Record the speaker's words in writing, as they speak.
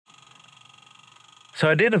So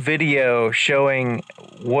I did a video showing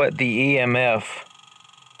what the EMF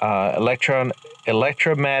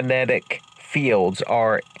electromagnetic fields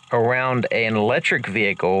are around an electric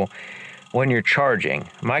vehicle when you're charging.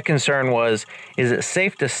 My concern was, is it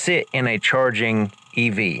safe to sit in a charging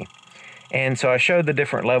EV? And so I showed the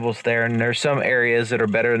different levels there, and there's some areas that are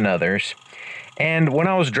better than others. And when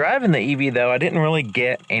I was driving the EV though, I didn't really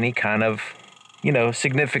get any kind of,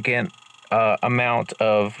 significant amount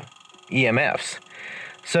of EMFs.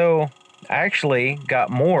 So I actually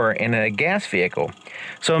got more in a gas vehicle.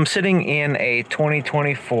 So I'm sitting in a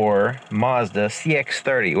 2024 Mazda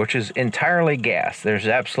CX-30, which is entirely gas. There's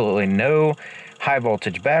absolutely no high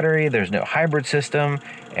voltage battery. There's no hybrid system.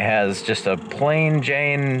 It has just a plain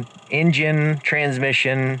Jane engine,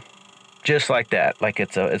 transmission, just like that. Like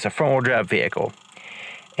it's a front wheel drive vehicle.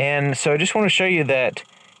 And so I just want to show you that,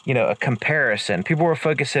 a comparison. People were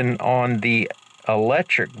focusing on the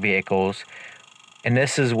electric vehicles, and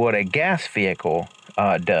this is what a gas vehicle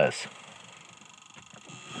does.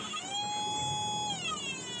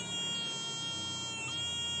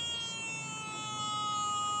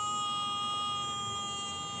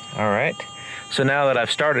 All right, so now that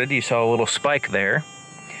I've started, you saw a little spike there,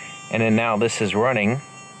 and then now this is running.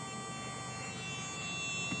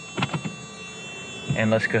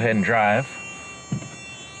 And let's go ahead and drive.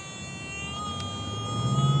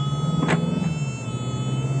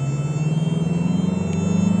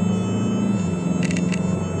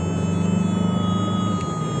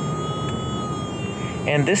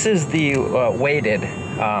 And this is the weighted.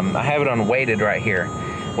 I have it on weighted right here,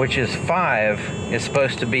 which is 5 is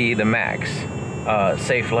supposed to be the max,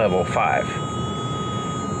 safe level 5.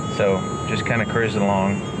 So just kind of cruising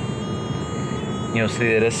along. You'll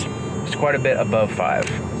see that it's quite a bit above 5,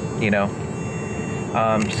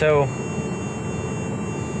 So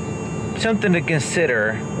something to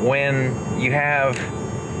consider when you have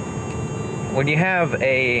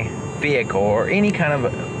a vehicle or any kind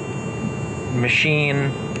of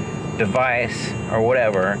machine, device, or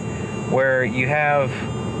whatever, where you have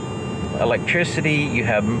electricity, you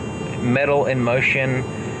have metal in motion,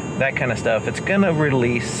 that kind of stuff, it's gonna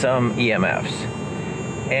release some EMFs.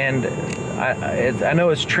 And I know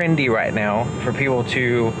it's trendy right now for people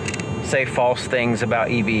to say false things about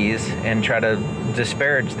EVs and try to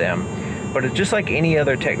disparage them, but it's just like any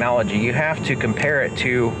other technology. You have to compare it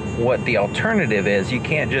to what the alternative is. You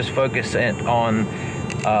can't just focus it on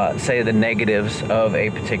say the negatives of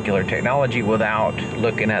a particular technology without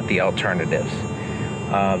looking at the alternatives.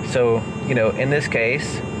 So in this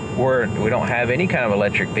case, we don't have any kind of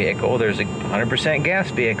electric vehicle. There's a 100%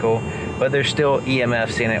 gas vehicle, but there's still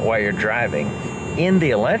EMFs in it while you're driving. In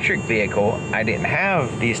the electric vehicle, I didn't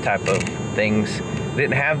have these type of things,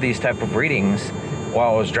 didn't have these type of readings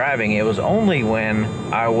while I was driving. It was only when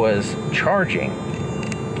I was charging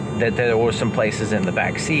that there were some places in the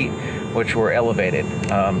back seat which were elevated,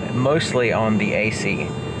 mostly on the AC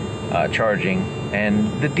charging.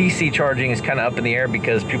 And the DC charging is kind of up in the air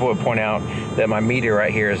because people would point out that my meter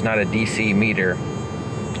right here is not a DC meter,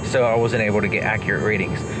 so I wasn't able to get accurate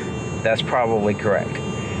readings. That's probably correct.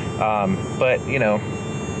 But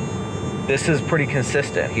this is pretty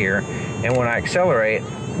consistent here, and when I accelerate,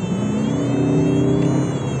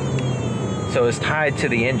 so it's tied to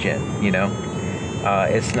the engine,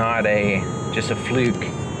 it's not just a fluke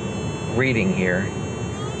reading here.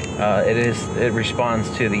 It responds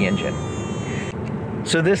to the engine.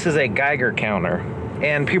 So this is a Geiger counter,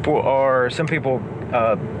 and some people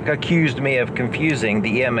accused me of confusing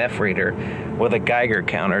the EMF reader with a Geiger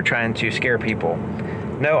counter, trying to scare people.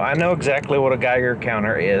 No, I know exactly what a Geiger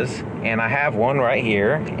counter is, and I have one right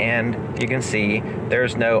here, and you can see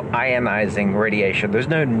there's no ionizing radiation. There's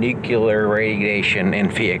no nuclear radiation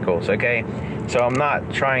in vehicles, okay? So I'm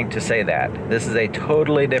not trying to say that. This is a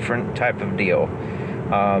totally different type of deal,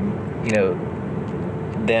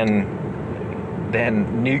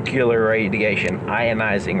 than nuclear radiation,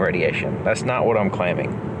 ionizing radiation. That's not what I'm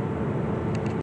claiming.